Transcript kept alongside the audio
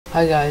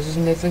Hi guys, this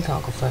is Nathan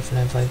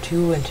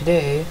Conkle5952, and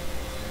today,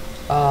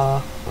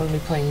 we're gonna be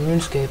playing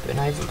Runescape, and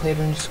I haven't played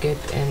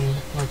Runescape in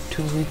like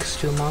 2 weeks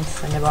to a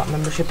month, and I bought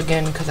membership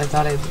again because I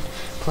thought I'd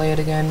play it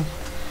again,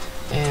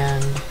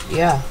 and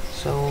yeah,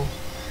 so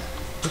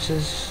this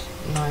is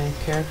my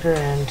character,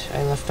 and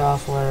I left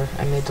off where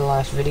I made the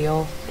last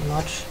video, pretty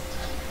much.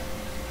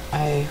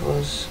 I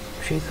was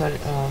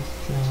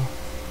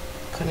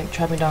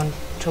chopping down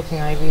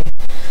choking ivy.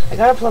 I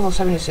got up to level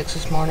 76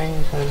 this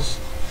morning because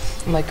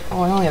I'm like,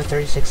 oh, I only have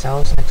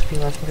 36,000 XP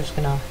left. I'm just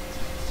gonna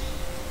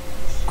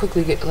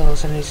quickly get to level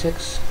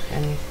 76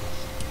 in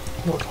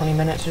about 20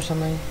 minutes or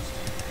something.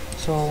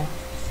 So,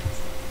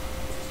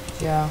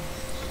 yeah.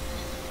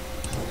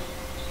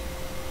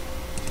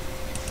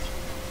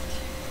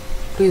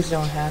 Please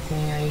don't hack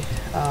me.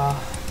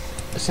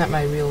 It's not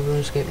my real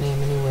RuneScape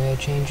name anyway. I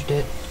changed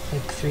it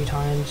like 3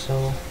 times,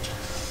 so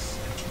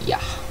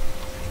yeah.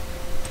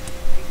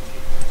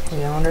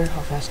 Okay, I wonder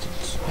how fast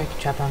I can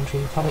chop down a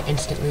tree. Probably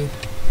instantly.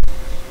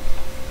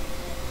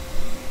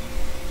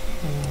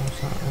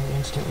 It's not really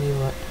instantly,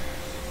 but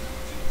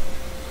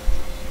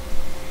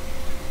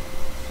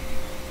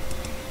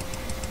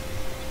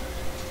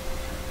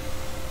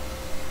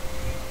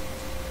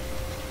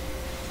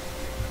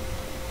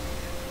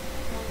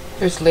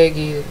if it's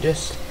laggy,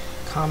 just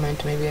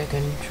comment. Maybe I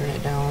can turn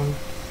it down.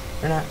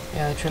 Or not,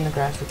 yeah, turn the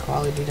graphic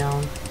quality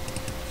down.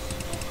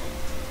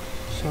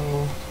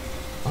 So,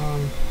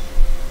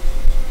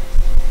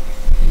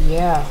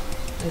 yeah,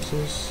 this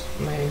is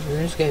my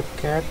RuneScape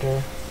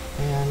character,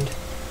 and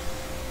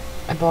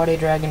I bought a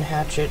dragon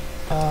hatchet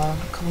a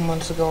couple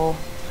months ago,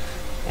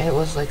 and it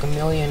was like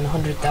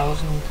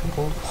 1,100,000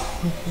 gold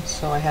coins.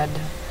 So I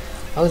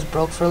was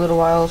broke for a little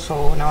while,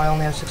 so now I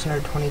only have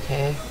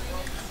 620k,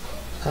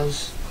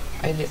 because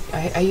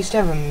I used to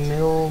have a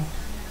mil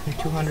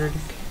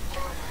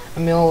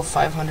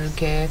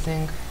 500k, I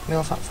think,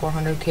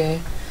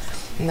 400k,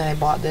 and then I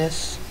bought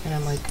this, and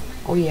I'm like,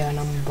 oh yeah, and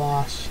I'm a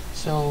boss.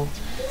 So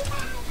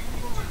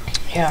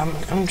yeah,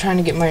 I'm trying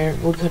to get my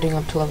woodcutting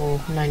up to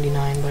level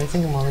 99, but I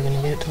think I'm only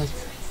gonna get it to like,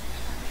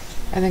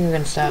 I think I'm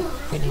gonna stop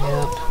getting it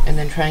up, and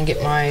then try and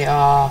get my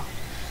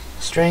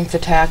strength,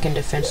 attack, and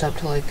defense up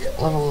to like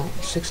level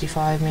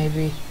 65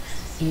 maybe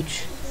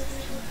each,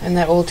 and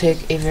that will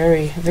take a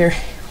very, very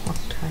long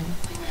time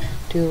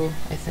too,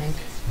 I think.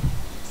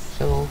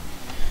 So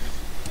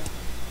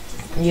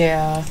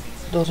yeah,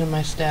 those are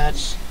my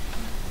stats.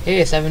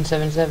 Hey,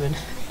 777.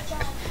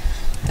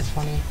 That's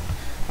funny.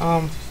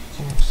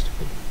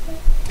 Stupid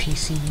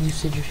PC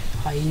usage,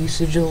 high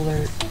usage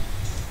alert.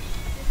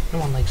 No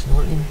one likes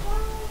Norton.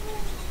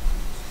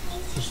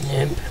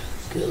 Snip,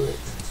 kill it.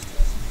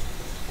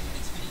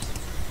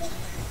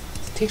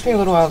 It takes me a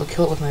little while to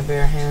kill it with my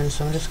bare hands,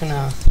 so I'm just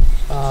gonna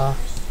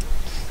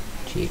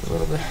cheat a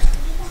little bit.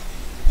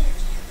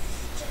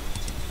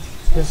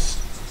 Just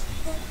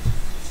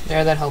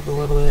there, that helped a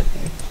little bit.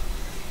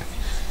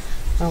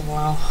 Oh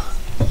wow.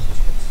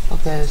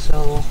 Okay,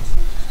 so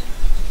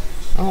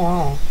oh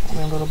wow,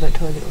 only a little bit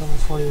till I get level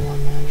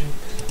 41 magic.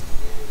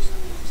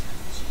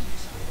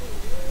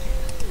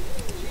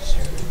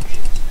 Surge.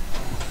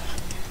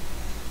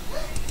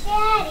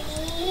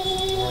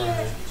 Daddy.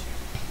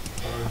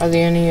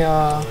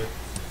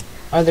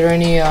 Are there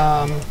any,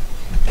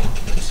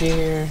 let's see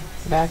here,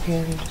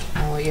 backhand?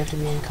 Oh wait, you have to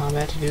be in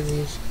combat to do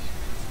these.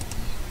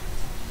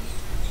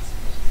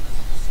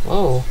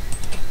 Whoa.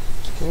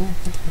 That's cool.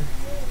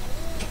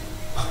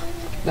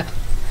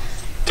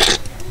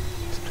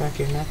 Crack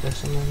your neck or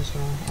something as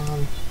well.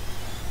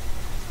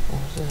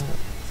 What was that?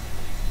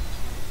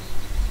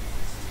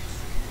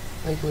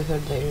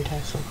 Likelihood that your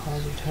attacks will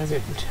cause your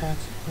target to attack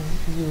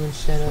you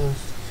instead of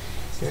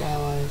your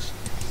allies.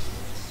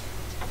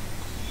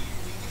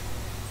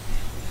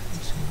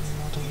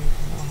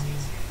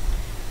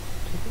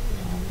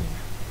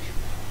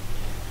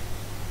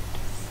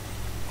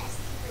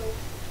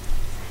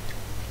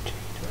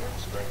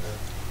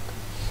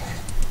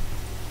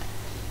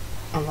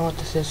 I don't know what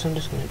this is, so I'm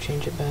just gonna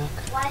change it back.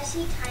 Why is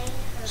he tying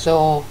her?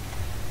 So,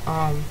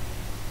 I'll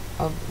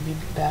be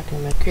back in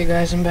a minute. Okay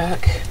guys, I'm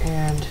back,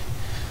 and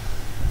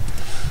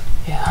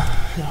yeah,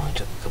 it only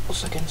took a couple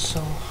seconds,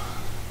 so,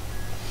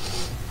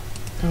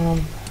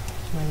 my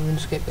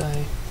RuneScape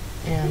guy,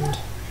 and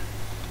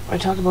what I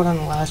talked about on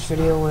the last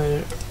video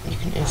where you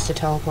can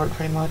insta-teleport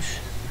pretty much.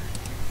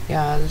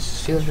 Yeah, this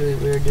feels really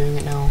weird doing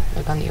it now.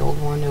 Like on the old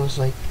one, it was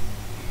like,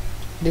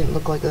 it didn't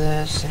look like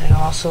this, and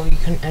also you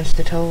couldn't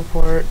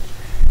insta-teleport.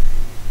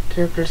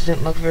 Characters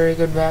didn't look very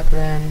good back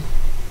then,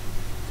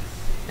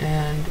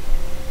 and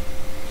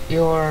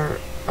the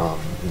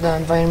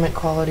environment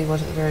quality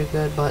wasn't very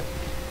good, but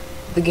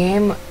the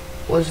game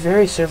was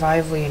very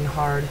survivally and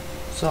hard,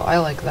 so I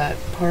like that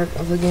part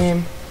of the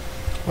game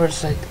where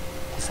it's like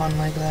fun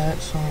like that.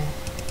 So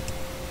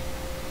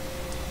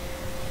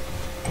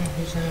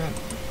who's that?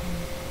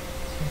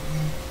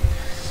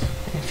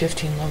 And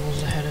 15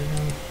 levels ahead of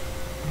him.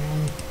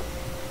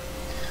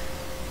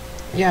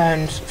 Yeah,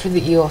 and for the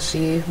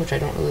ELC, which I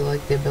don't really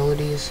like the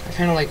abilities, I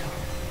kind of like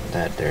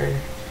that they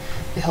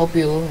help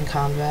you in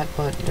combat,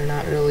 but they're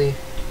not really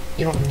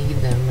you don't need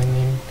them. I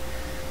mean,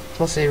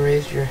 plus they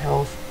raise your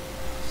health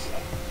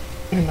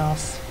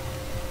enough.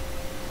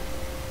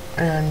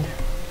 And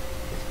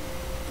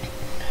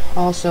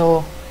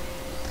also,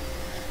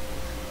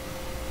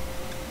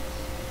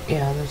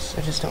 yeah,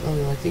 I just don't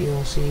really like the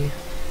ELC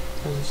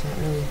because it's not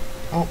really,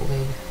 oh,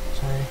 lag,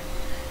 sorry.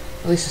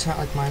 At least it's not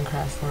like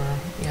Minecraft where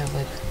you have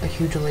like a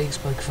huge lag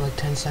spike for like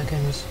 10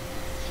 seconds.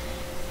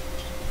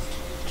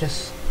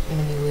 Just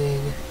mini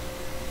lag.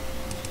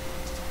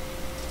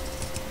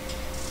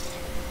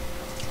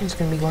 I'm just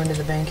gonna be going to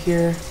the bank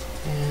here,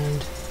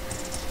 and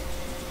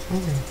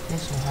okay,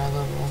 that's a high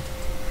level.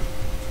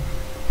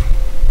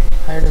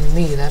 Higher than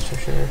me, that's for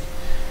sure.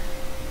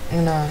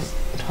 I'm gonna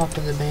talk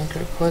to the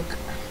banker quick.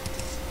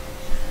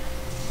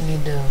 I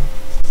need to,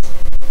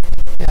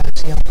 yeah,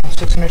 let's see, I'm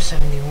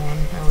 671.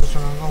 I was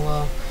wrong. Oh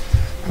well,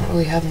 I don't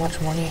really have much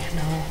money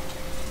now.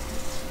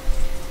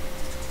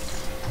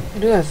 I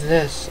do have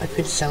this. I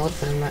could sell it,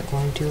 but I'm not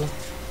going to.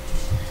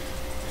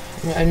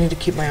 I need to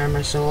keep my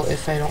armor, so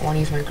if I don't want to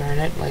use my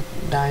granite, like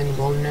die in the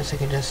wilderness, I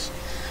can just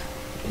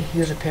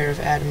use a pair of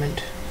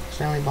adamant.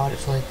 So I only bought it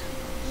for like,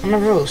 I don't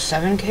remember if it was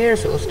 7k or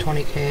if it was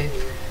 20k.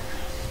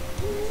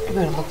 I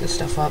gotta look this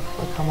stuff up,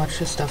 like how much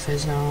this stuff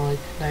is now. Like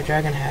that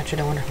dragon hatchet,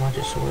 I wonder how much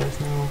it's worth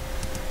now.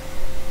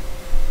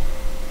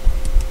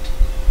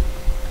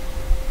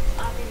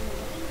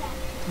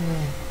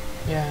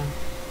 Yeah.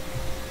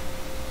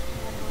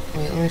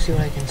 Wait, let me see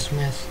what I can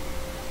smith.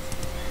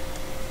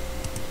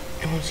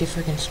 I want to see if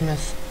I can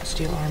smith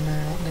steel armor.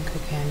 I don't think I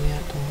can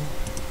yet, though.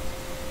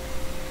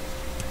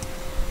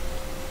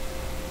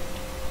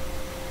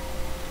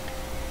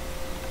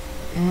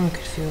 I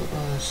could feel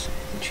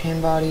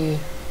chain body,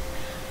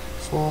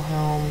 full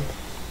helm.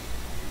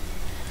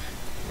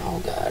 Oh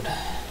god.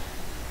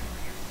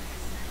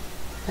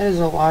 That is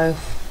a lot.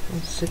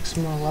 6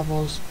 more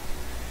levels.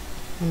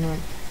 I'm not.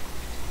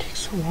 It takes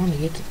so long to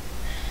get to.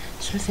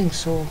 Smithing's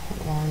so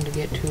long to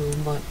get to,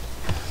 but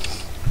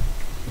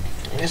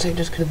I guess I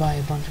just could buy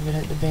a bunch of it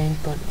at the bank,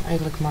 but I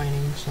like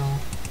mining, so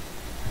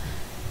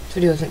this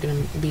video isn't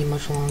gonna be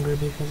much longer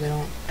because I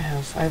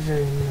have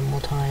very minimal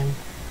time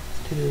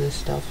to do this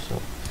stuff,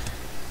 so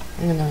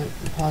I'm gonna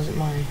deposit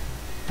I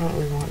don't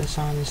really want this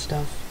on and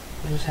stuff.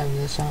 I'll just have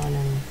this on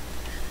and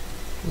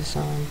this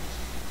on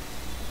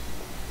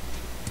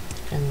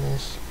and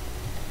this.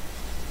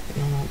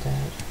 No, not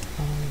that.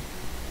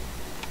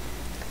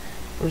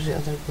 Where's the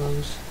other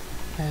gloves?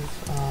 I have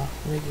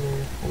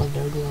regular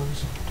leather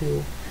gloves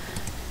too.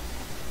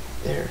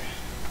 There.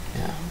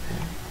 Yeah,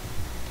 okay.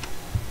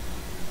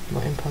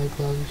 My empire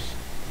gloves.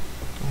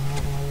 I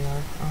don't know where they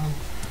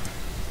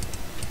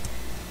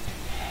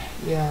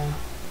are. Yeah.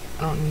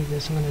 I don't need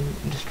this. I'm gonna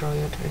destroy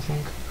it, I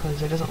think,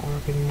 because it doesn't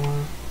work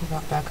anymore. I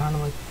got back on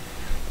like,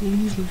 you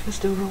can use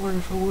Mephisto roller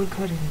for wood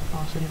cutting.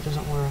 All of a sudden it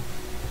doesn't work.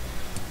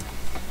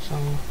 So,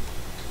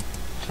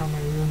 throw my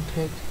rune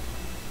pick,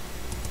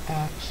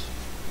 axe.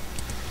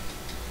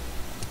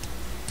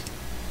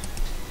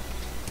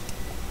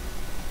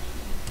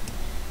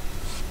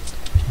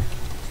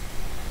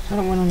 I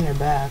don't went on their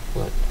back,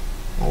 but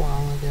oh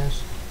well, I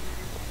guess.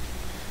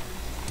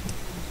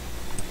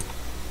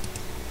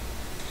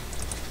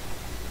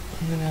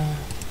 I'm gonna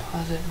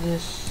deposit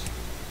this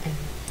in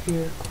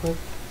here quick.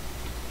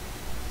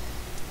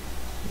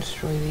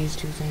 Destroy these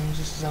two things.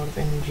 This is out of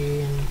energy,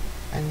 and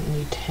I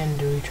need 10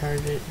 to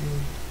recharge it.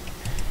 And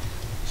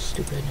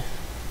stupid.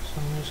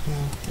 So I'm just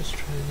gonna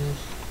destroy this.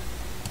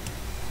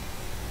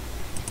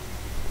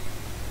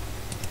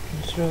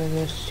 Destroy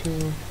this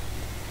too.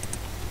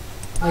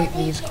 Light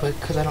these quick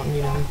because I don't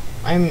need them.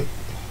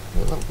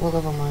 What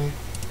level am I?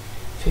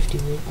 50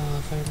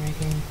 fire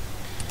making.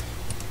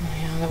 Oh,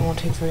 yeah, that won't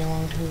take very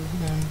long too.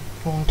 Then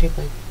it will only take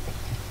like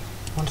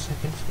 1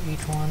 second for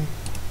each one.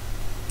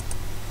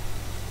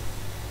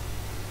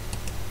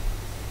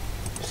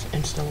 Just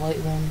insta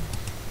light them.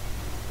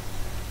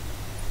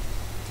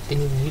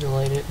 Didn't even need to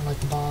light it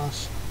like a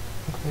boss.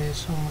 Okay,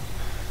 so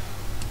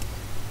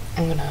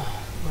I'm gonna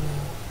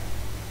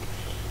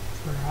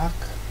put a rock,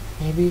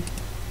 maybe.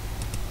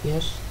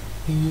 Yes,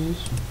 he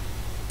is.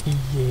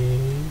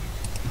 Yeah.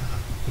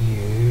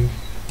 Yeah.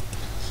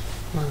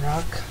 My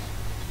rock.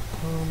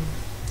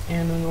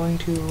 And I'm going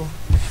to.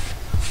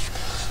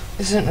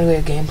 This isn't really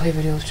a gameplay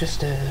video. It's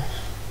just a.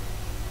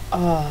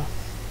 I'm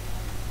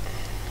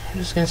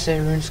just gonna say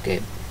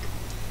RuneScape.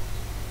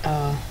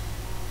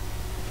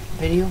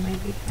 Video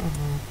maybe.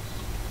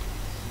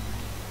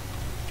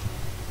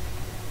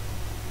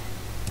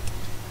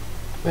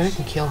 But I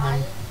can kill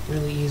him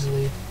really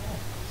easily.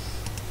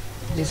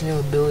 These new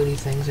ability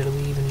things, it'll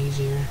be even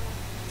easier.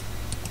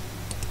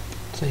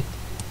 It's like,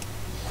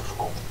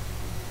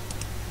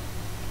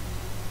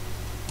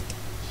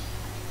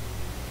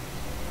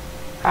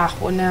 ah,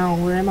 what now?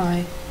 Where am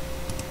I?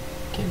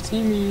 Can't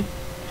see me.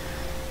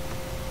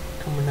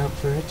 Coming up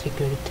for a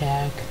good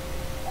attack.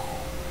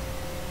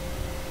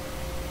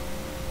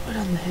 Right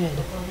on the head.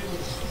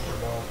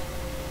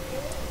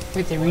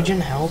 Wait, they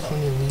regen health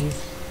when you leave.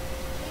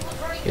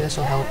 Yeah, this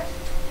will help.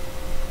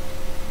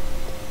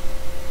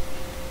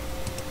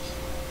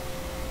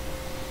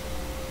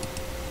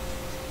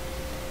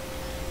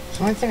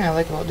 the only thing I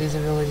like about these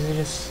abilities, they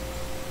just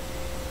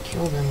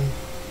kill them.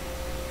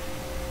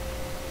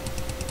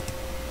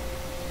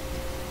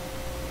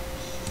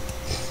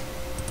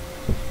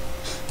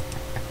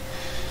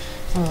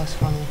 Oh, that's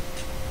funny.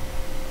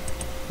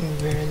 Let me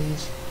bury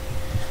these.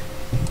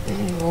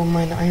 Roll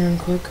mine iron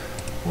quick.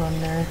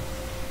 Run there.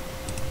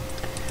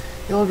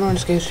 The old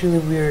Runescape's really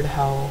weird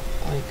how,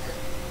 like...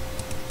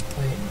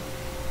 Wait.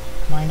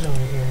 Mine's over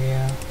here,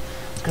 yeah.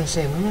 I was gonna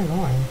say, where am I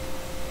going?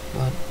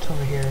 But it's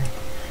over here.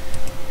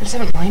 I just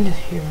haven't mined it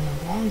here in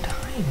a long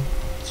time.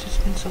 It's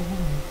just been so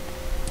long.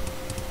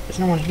 There's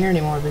no one here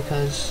anymore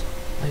because,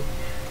 like,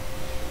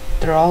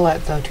 they're all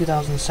at the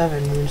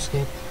 2007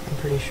 Runescape, I'm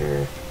pretty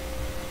sure.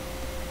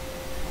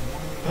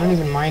 I don't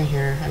even mine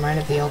here. I mine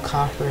at the El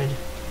Khafrid.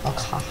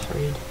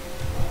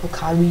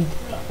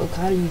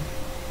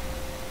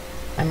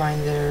 I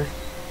mine there,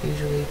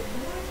 usually.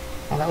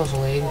 Oh, that was a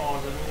lag.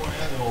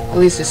 At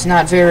least it's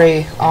not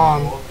very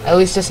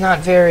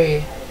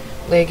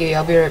laggy.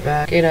 I'll be right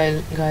back. Okay,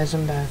 guys,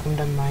 I'm back. I'm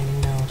done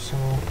mining now, so,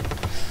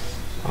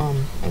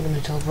 I'm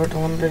gonna teleport to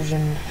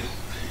Lumbervision,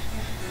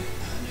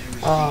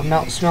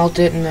 smelt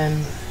it, and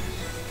then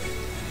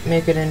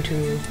make it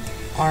into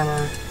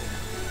armor.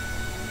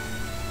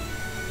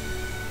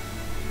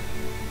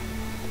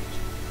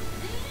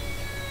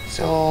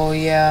 So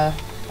yeah,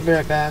 I'll be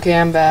right back. Okay,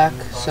 I'm back.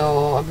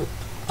 So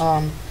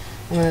I'm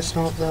gonna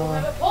smelt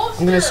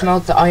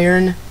the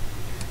iron,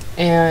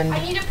 and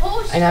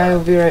I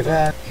will be right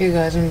back. Okay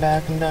guys, I'm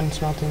back. I'm done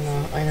smelting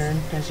the iron,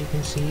 as you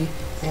can see,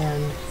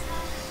 and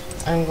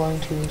I'm going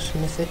to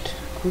smith it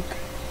quick.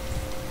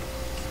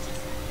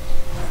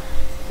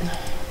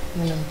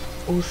 And then,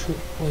 oh shoot,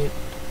 wait.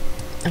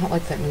 I don't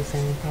like that new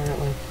thing where it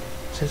like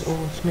says, oh,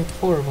 let's make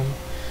 4 of them,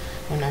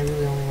 when I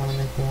really only want to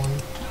make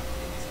 1.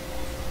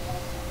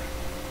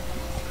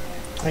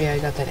 Oh yeah, I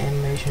got that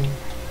animation.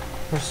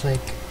 Looks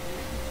like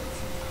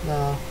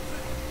the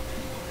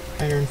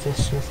Iron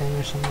Fist smithing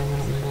or something. I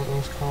don't remember what it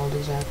was called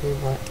exactly,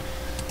 but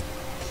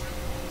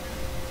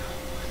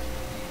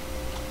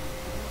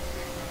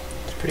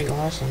it's pretty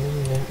awesome,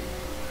 isn't it?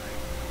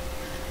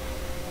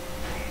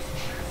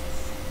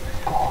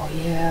 Oh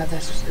yeah,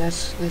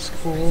 that's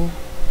cool.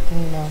 I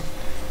don't know.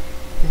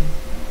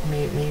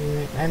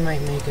 Maybe I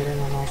might make it. I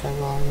don't know if I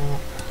will or not.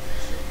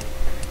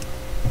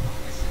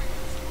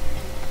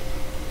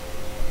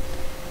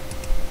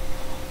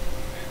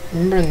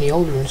 Remember in the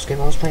old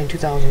Runescape, I was playing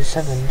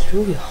 2007. It's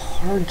really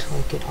hard to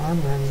like get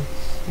armor and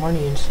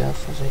money and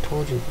stuff, as I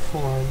told you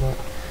before. But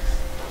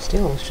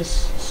still, it's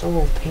just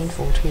so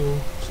painful too.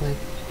 It's like,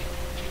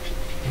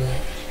 bleh.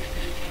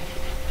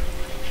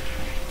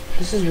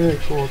 This is really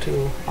cool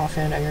too.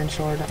 Offhand iron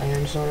sword. I'm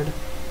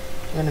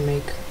gonna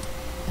make.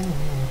 I don't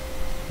know.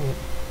 Wait.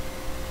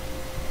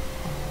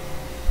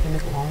 I'm gonna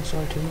make a long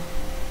sword too.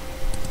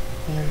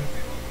 And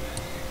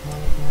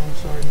long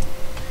sword.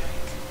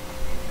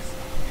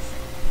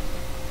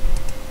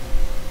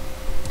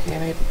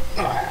 Okay,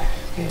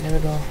 okay, there we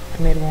go. I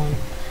made 1.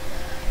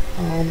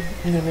 I'm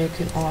gonna make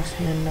an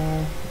offhand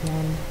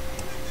one.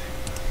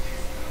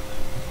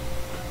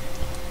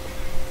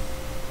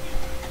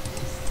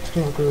 It's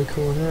gonna look really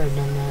cool. I've never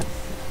done that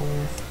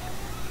before.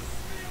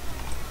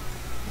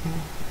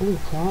 Ooh,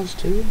 claws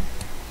too.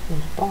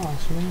 He's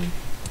boss, man.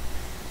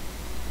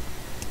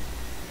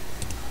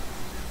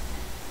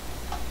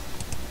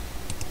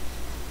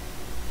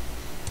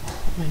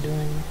 What am I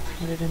doing?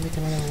 Why did I make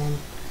another one?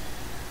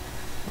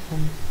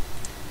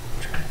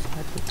 Try to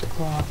find with the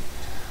claw.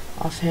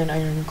 Offhand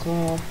iron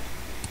claw.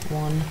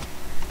 1.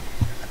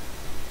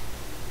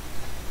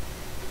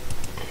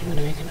 I'm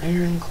gonna make an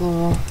iron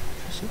claw.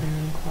 Just an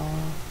iron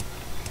claw.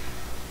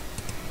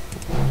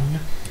 1.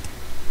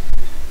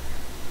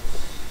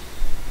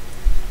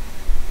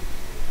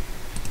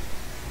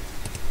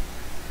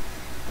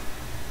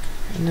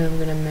 And then I'm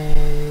gonna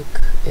make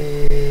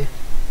a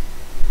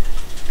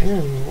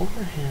iron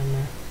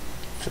warhammer.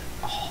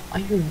 Oh,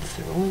 iron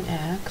throwing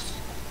axe.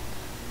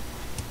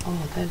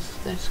 Oh,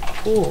 that's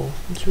cool.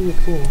 That's really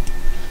cool.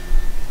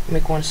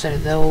 Make 1 set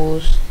of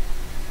those.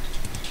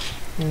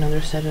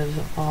 Another set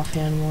of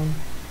offhand one.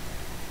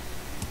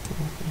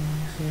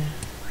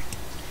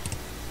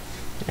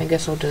 I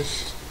guess I'll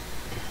just.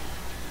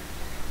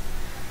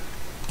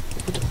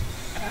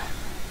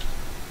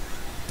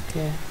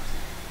 Okay.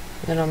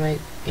 Then I'll make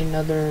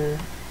another.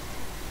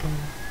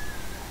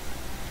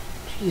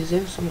 Jeez, they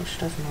have so much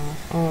stuff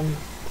now.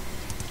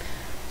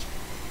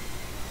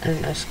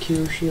 An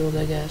SQ shield,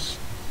 I guess.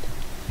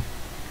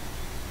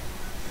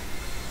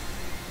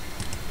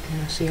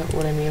 See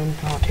what I mean,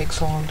 how it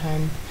takes a long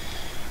time,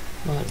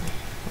 but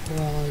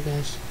well, I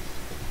guess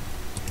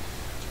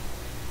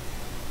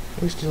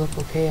at least you look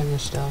okay in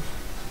this stuff.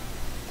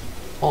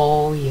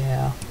 Oh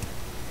yeah.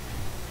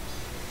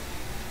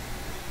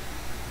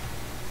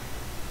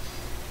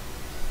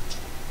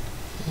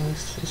 Well,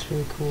 it's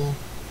really cool.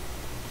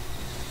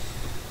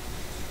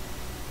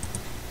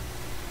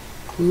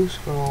 Clue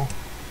scroll.